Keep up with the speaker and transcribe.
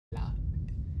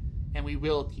and we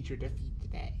will teach her defeat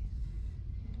today.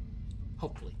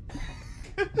 Hopefully.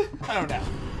 I don't know.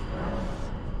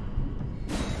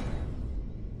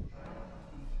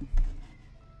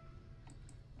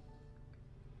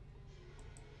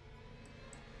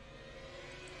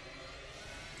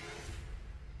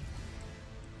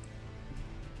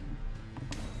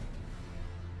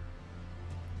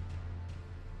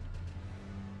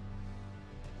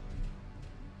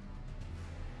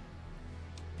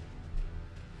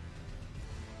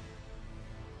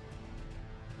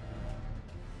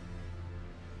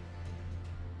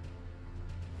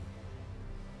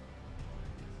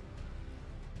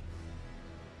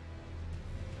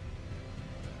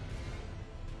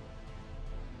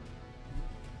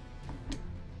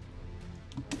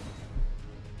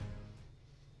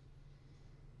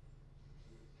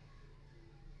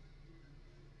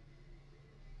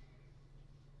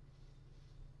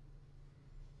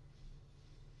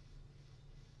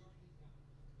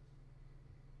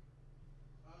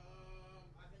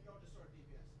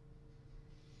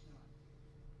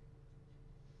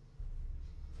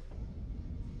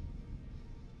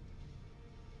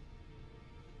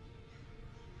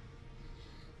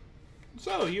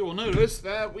 So you will notice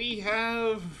that we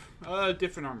have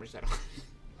different armor set on.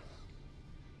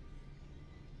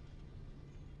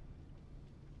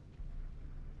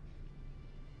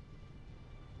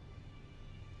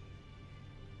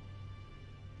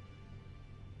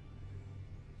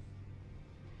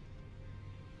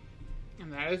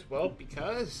 And that is, well,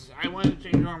 because I wanted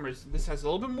to change armors. This has a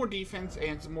little bit more defense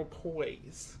and some more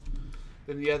poise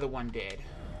than the other one did.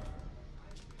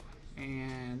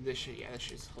 And this should, yeah,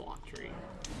 this is a lot tree.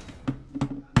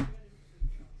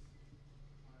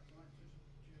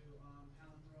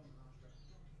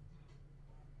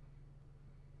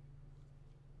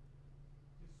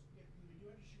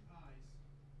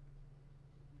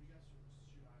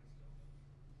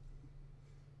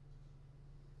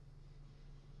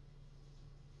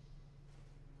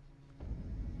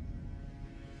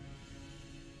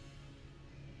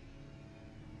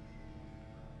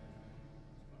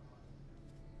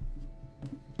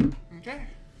 Okay.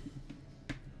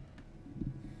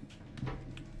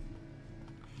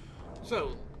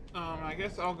 So, I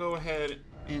guess I'll go ahead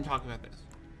and talk about this.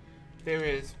 There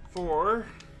is 4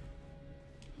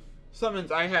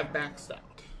 summons I have maxed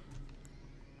out.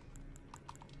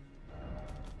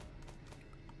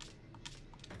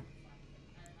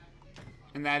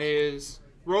 And that is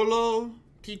Rolo,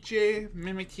 Tiche,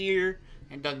 Mimikir,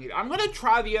 and Dungeon. I'm going to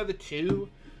try the other 2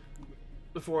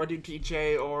 before I do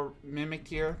Tiche or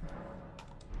Mimikir,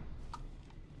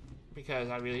 because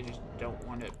I really just don't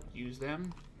want to use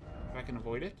them if I can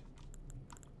avoid it.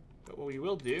 But what we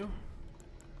will do,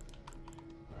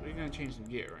 we're going to change some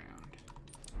gear around.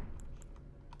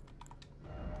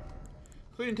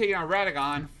 Including taking out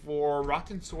Radagon for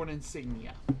Rotten Sword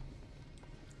Insignia,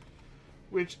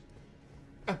 which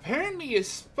apparently is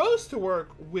supposed to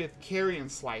work with Carrion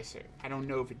Slicer. I don't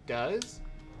know if it does.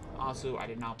 Also, I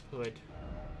did not put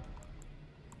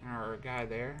our guy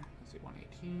there. Let's see,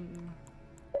 118.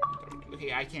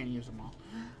 Okay, I can't use them all.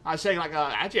 I was saying, like,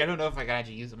 actually, I don't know if I can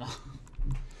actually use them all.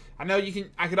 I know you can.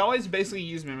 I could always basically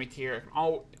use Mimic here,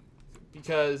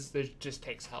 because it just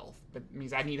takes health. But it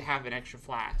means I need to have an extra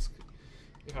flask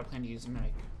if I plan to use the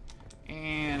Mimic.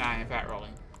 And I am fat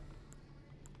rolling.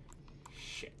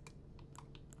 Shit.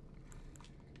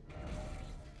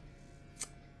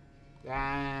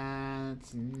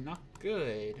 That's not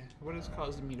good. What is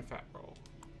causing me to fat roll?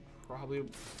 Probably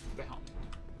the helmet.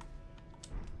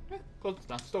 Close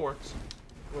enough. Still works.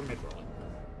 We're mid-rolling.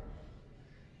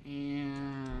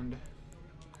 And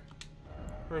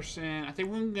person, I think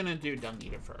we're gonna do Dung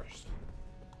Eater first.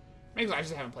 Maybe I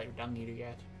just haven't played with Dung Eater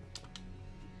yet.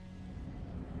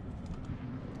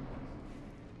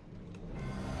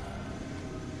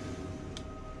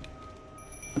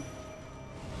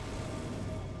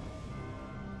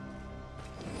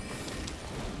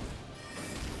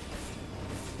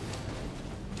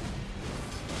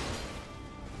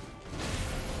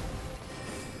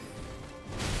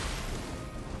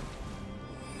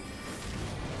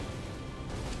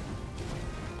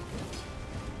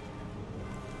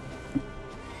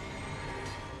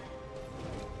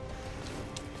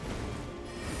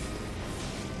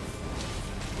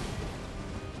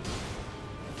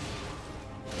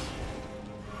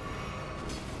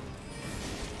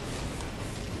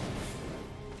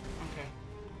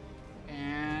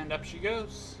 Up she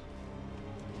goes.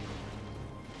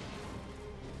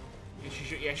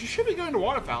 Yeah, she should be going to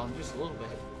Waterfowl in just a little bit.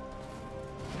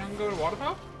 Can I go to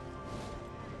Waterfowl?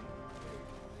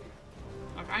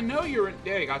 Like, I know you're in.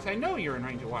 There you go. I know you're in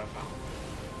range of Waterfowl.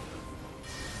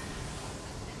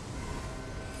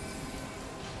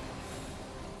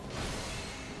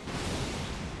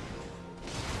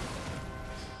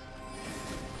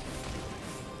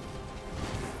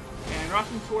 And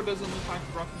Rocking Sword doesn't look like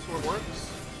Rocking Sword works.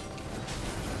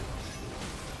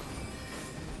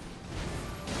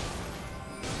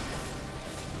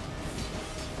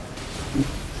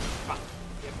 Fuck.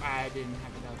 Yep, I didn't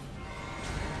have enough.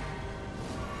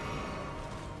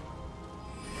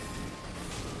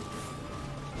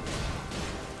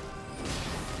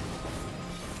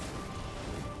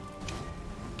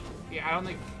 Yeah, I don't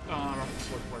think Rocking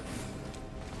Sword's working.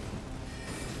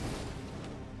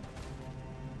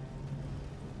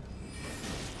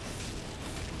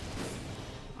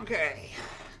 Okay.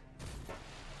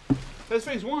 That's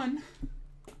phase 1.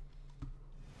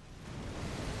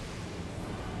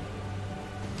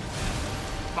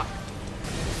 Fuck.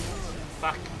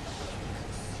 Fuck.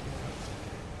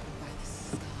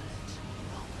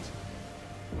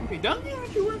 Okay, Duncan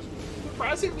actually works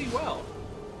surprisingly well.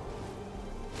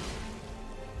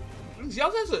 He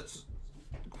also has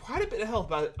quite a bit of health,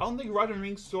 but I don't think Roger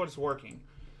Ring's sword is working.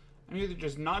 I'm either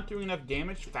just not doing enough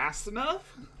damage fast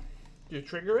enough to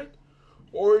trigger it,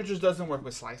 or it just doesn't work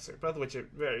with Slicer, both of which are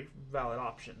very valid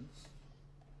options.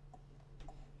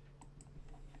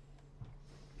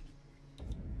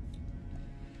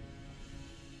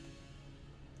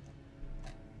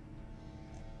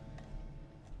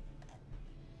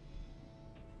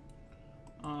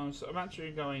 So I'm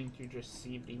actually going to just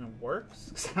see if it even works,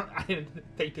 because I didn't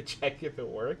think to check if it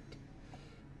worked.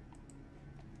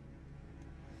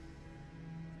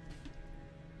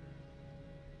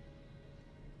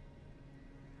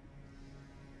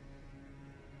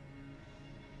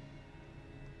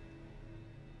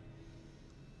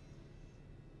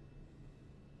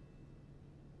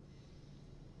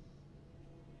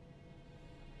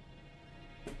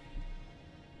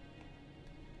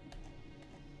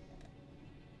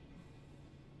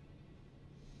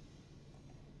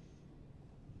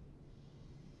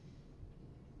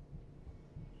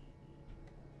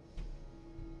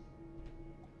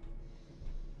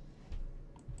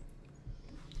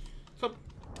 So,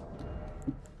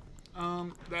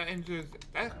 that answers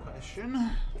that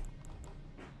question.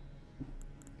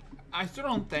 I still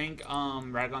don't think,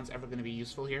 Radagon's ever going to be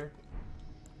useful here.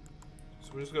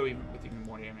 So we'll just go with even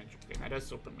more damage. Okay, that does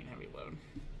still put me in heavy load.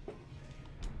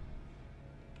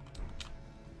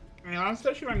 You know,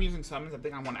 especially when I'm using summons, I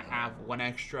think I want to have one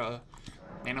extra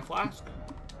mana flask.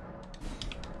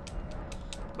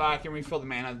 But I can refill the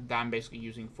mana that I'm basically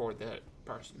using for the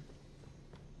person.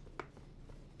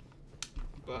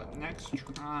 But let's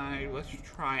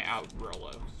try out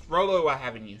Rolo. Rolo I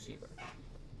haven't used either.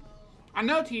 I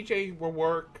know TJ will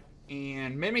work,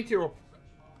 and Mimic Tear will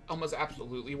almost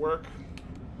absolutely work.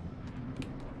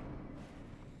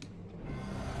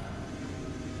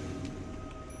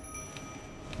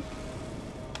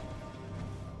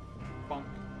 Bonk.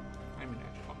 I mean,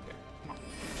 actually, bonk there. Come on.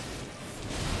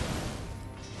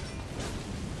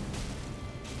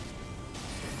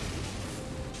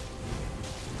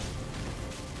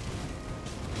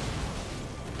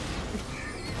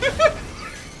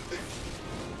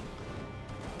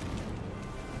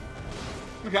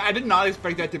 Okay, I did not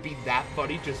expect that to be that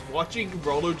funny, just watching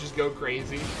Rolo just go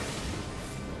crazy.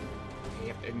 Okay,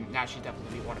 yep, and now she's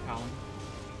definitely gonna be waterfowling.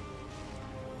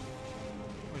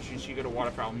 Is she gonna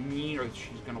waterfowl me, or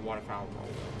she's gonna waterfowl Rolo?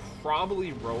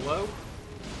 Probably Rolo.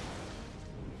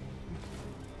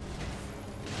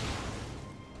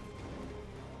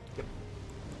 Yep.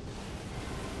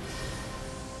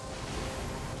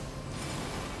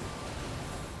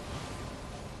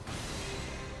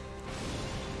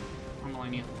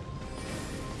 Melania.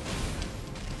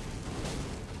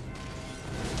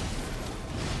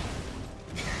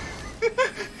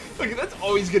 Look, that's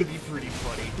always gonna be pretty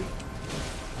funny.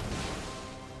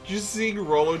 Just seeing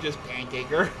Rolo just pancake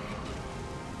her.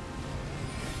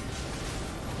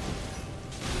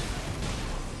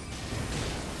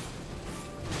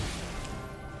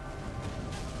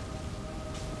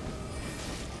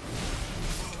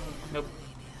 Nope.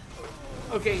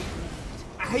 Okay.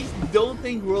 I don't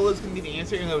think Rolo's gonna be the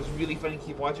answer, and it was really funny to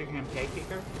keep watching him pancake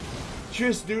her.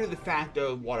 Just due to the fact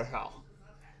of waterfowl.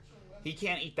 He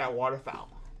can't eat that waterfowl.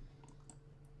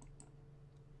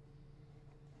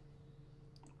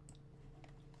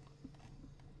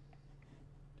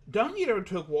 Dung Eater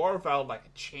took waterfowl like a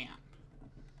champ.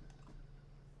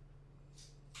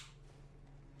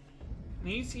 I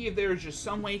need to see if there's just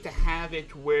some way to have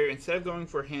it where instead of going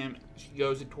for him, she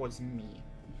goes it towards me.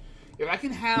 If I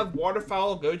can have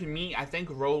waterfowl go to me, I think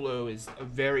Rolo is a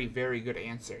very, very good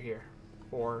answer here.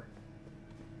 So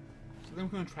I think I'm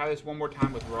going to try this one more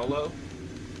time with Rolo.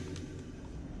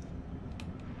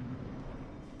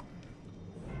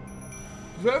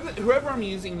 Whoever I'm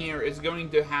using here is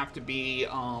going to have to be,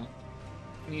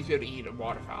 needs to be able to eat a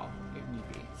waterfowl.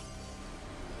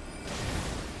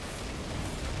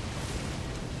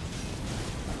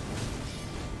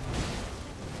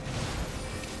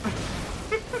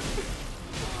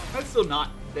 still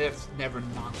not. That's never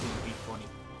not going to be funny.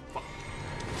 Fuck.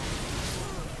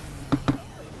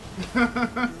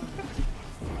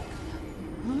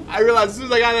 I realized as soon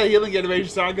as I got that healing animation,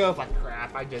 so I go like,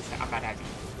 crap. I'm about to have to eat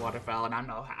this waterfowl, and I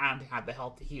don't have the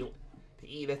health to heal to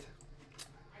eat it.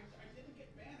 I didn't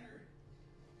get banner.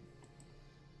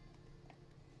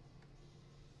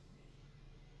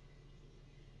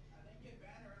 I didn't get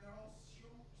banner, and they're all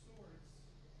swords.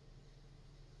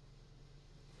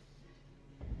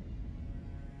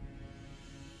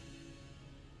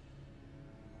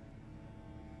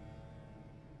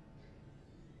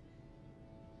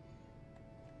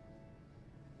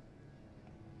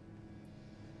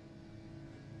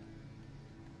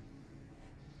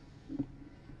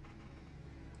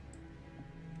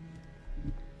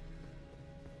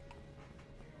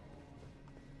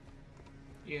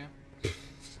 Yeah.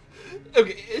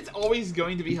 Okay, it's always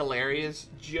going to be hilarious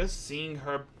just seeing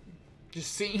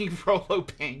Frollo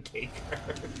pancake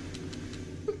her.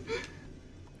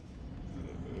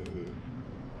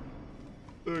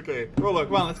 Okay, Frollo,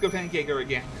 come on, let's go pancake her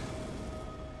again.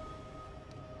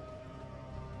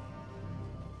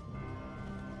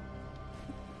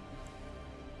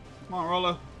 Come on,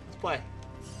 Rollo, let's play.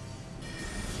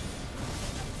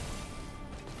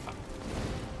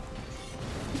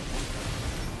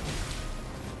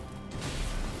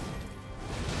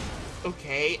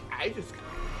 Okay, I just got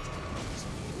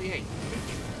hey.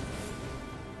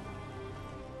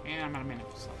 And I'm out of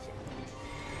minutes.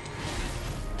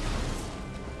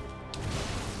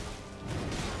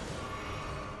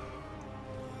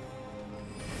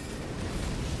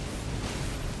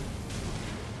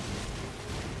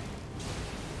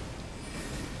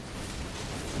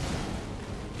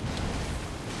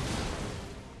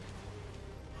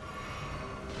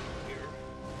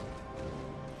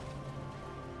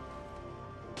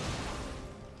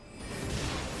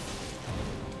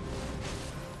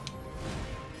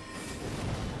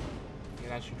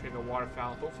 That should trigger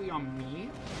waterfowl, hopefully on me.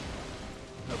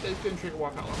 Nope, that's gonna trigger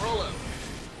waterfowl on Rollo.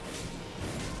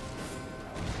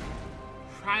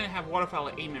 Trying to have waterfowl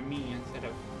aim at me instead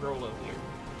of Rollo here.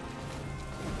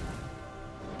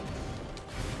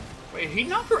 Wait, he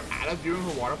knocked her out of doing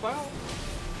her waterfowl?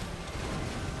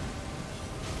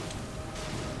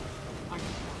 Like,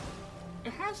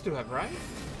 it has to have, right?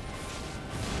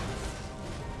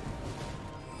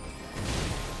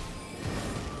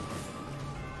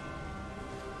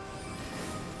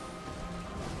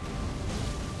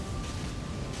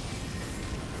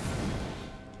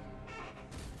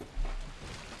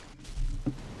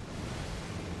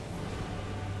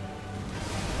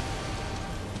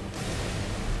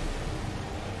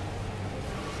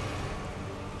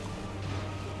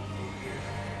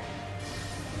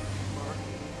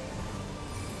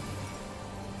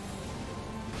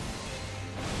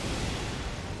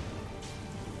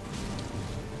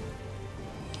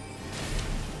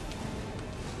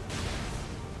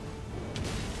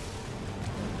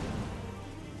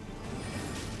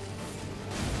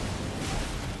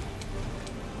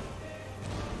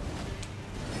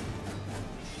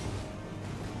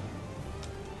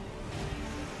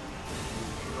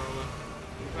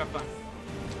 Have fun.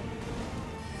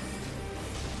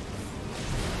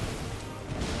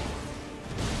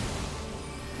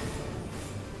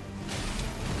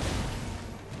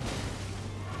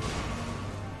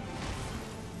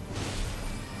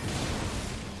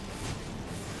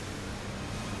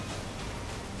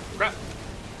 Crap.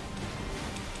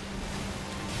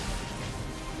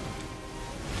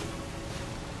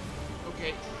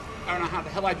 Okay. I don't know how the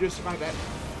hell I just survived that.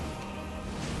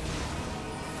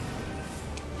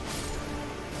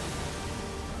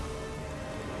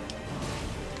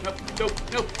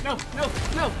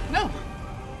 No.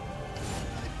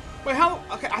 Wait, how?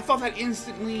 Okay, I thought that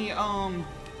instantly,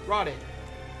 rotted.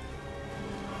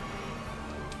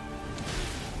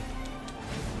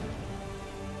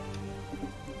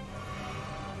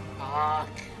 Fuck. I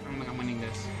don't think I'm winning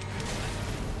this.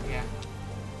 Yeah.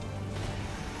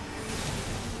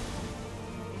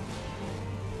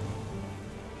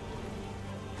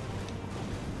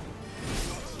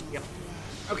 Yep.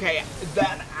 Okay,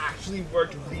 that actually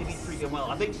worked really freaking well.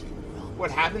 I think what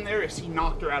happened there is he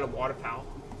knocked her out of waterfowl.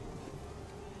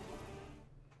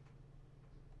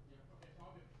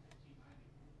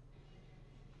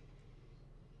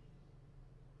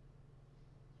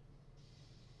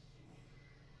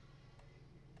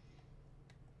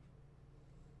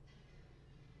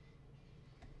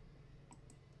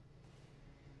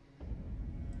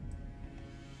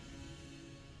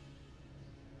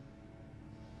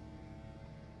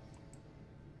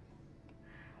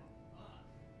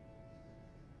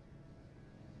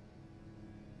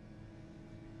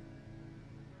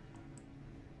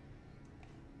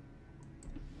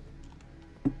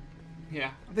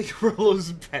 Yeah, I think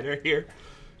Rolo's better here.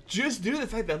 Just due to the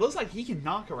fact that it looks like he can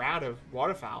knock her out of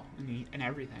waterfowl and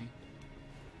everything.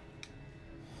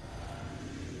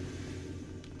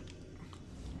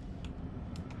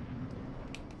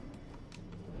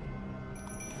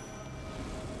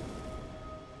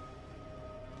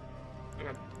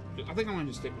 I think I'm going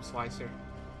to just stick with Slicer.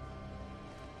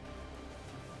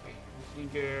 Okay, just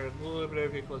need to get her a little bit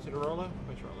over here closer to Rolo.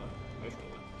 Where's Rolo? Where's Rolo?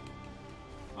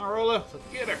 Alright, Rolo, let's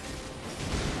get her.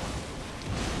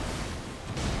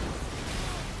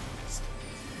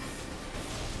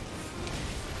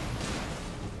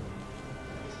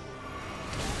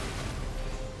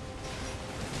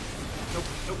 Nope,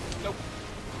 nope, nope.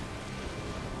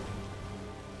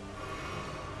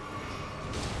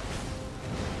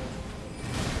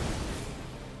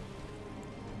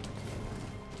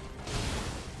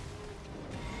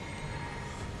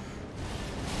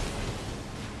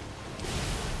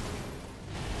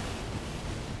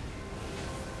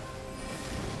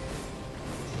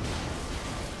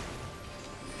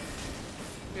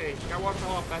 Okay, she got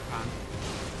waterfall off that time.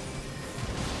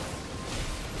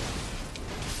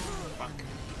 Fuck.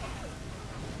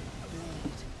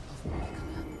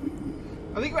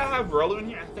 I think if I have Rolo in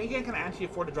here, I think I can actually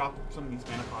afford to drop some of these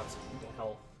mana pots into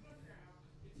health.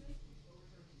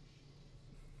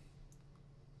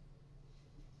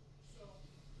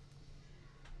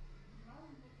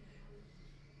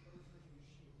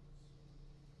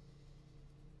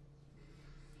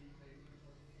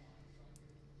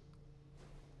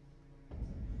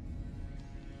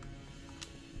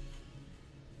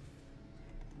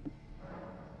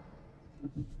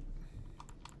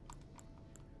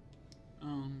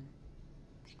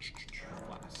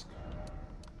 Flask.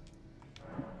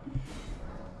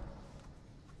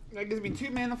 That gives me 2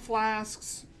 mana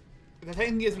flasks. That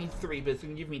technically gives me 3, but it's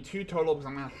going to give me 2 total because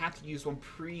I'm going to have to use one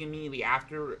immediately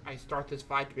after I start this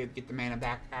fight to be able to get the mana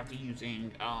back after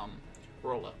using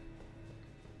Rolo.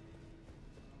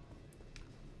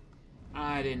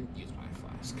 I didn't use my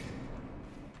flask.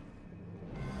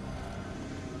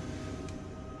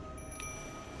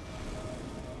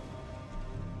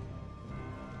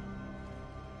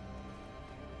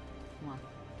 Come on.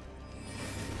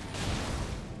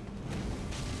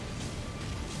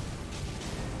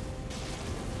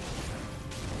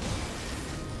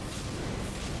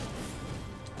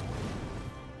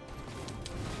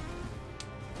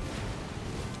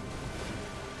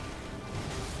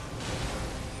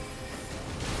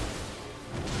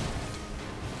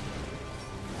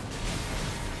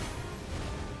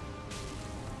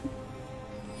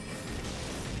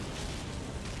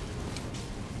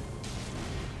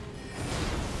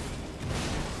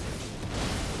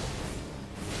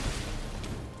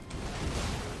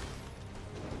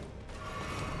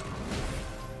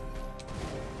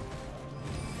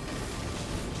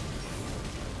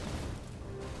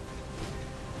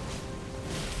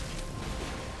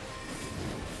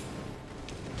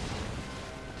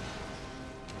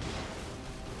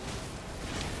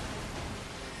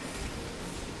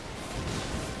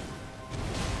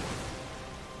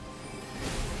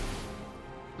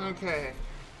 Okay.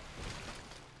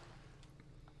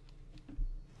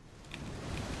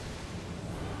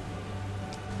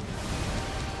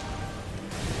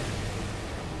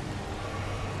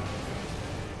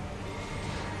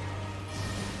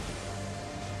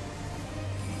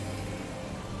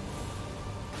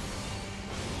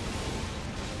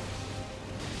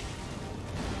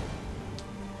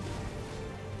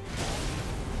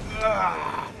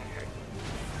 Ah, that hurt.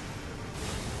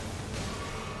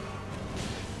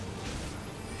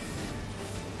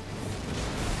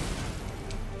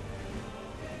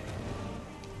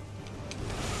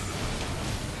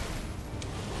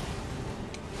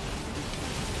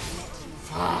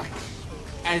 Fuck.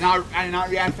 I did not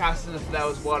react fast enough that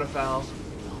was waterfowl.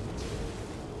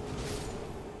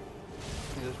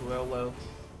 It was real low.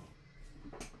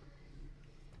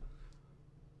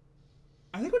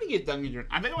 I think when you get done,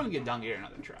 I think I want to get done here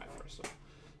another try first. So.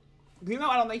 Even though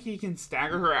I don't think he can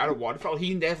stagger her out of waterfall, he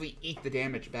can definitely eat the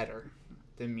damage better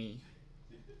than me.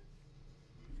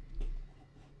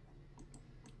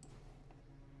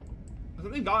 I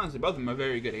think honestly, both of them are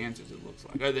very good answers, it looks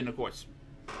like. Other than, of course,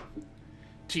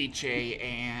 Teach-A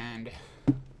and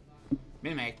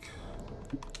Mimic.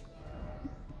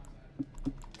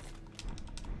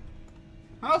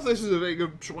 Also, this is a very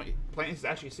good place to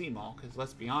actually see them all, because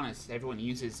let's be honest, everyone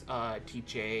uses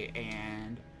Teach-A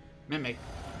and Mimic.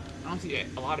 I don't see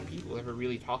a lot of people ever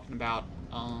really talking about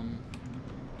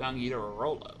Dung Eater or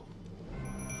Rolo.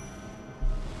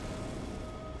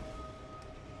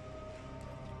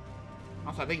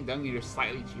 Also, I think Dung Eater is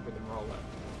slightly cheaper than Rolo.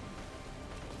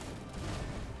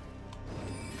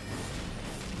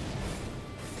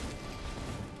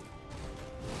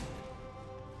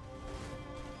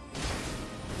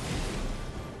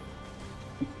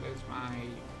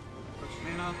 first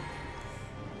mana.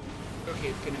 Okay,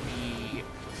 it's gonna be...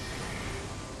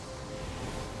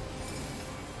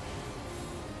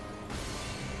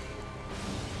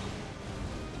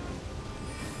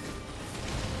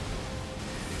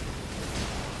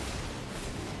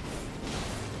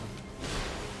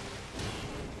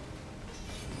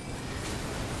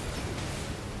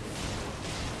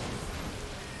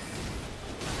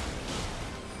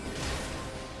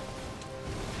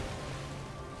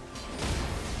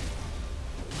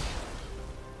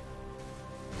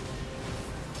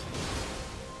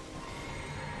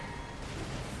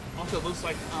 Also, it looks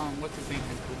like, what's his name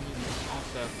is bleeding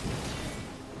also.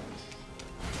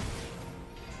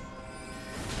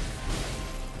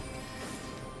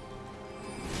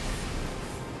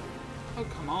 Oh,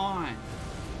 come on.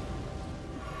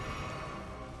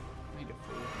 Made a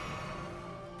fool.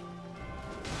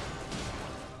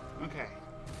 Okay.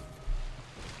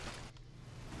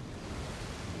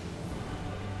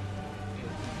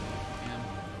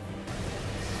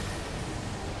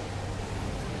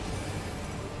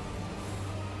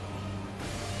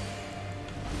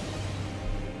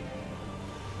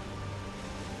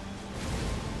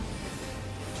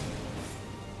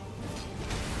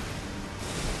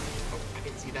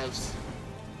 See those.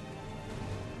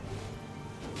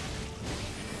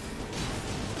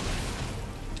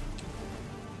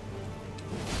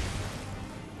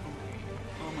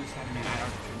 Almost had a minute. I don't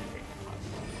think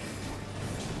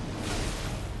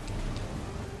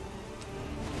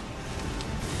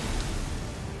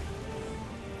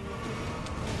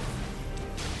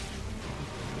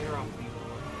get her off me,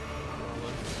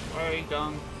 Lola. Alright,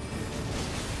 done.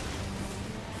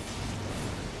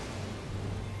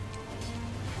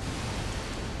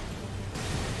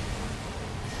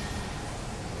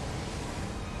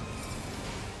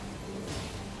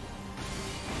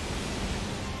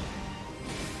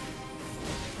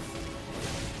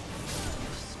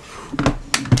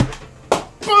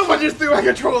 I just threw my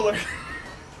controller.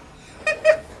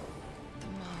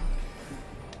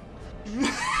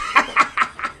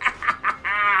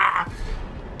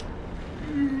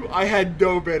 I had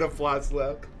no bit of flats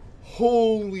left.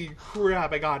 Holy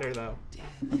crap, I got her though. Dear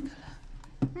Nicola.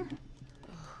 Oh,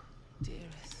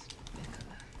 dearest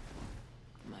Nicola.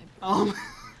 My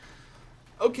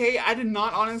Okay, I did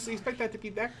not honestly expect that to be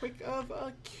that quick of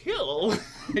a kill.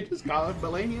 I just got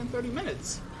Melania in 30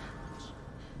 minutes.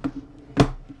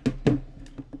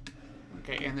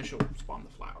 Okay, and then she'll spawn the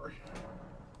flower.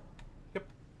 Yep.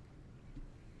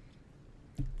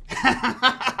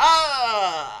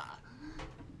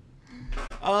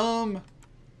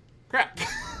 Crap.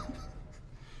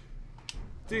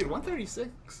 Dude,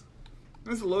 136.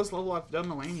 This is the lowest level I've done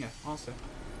Melania, also.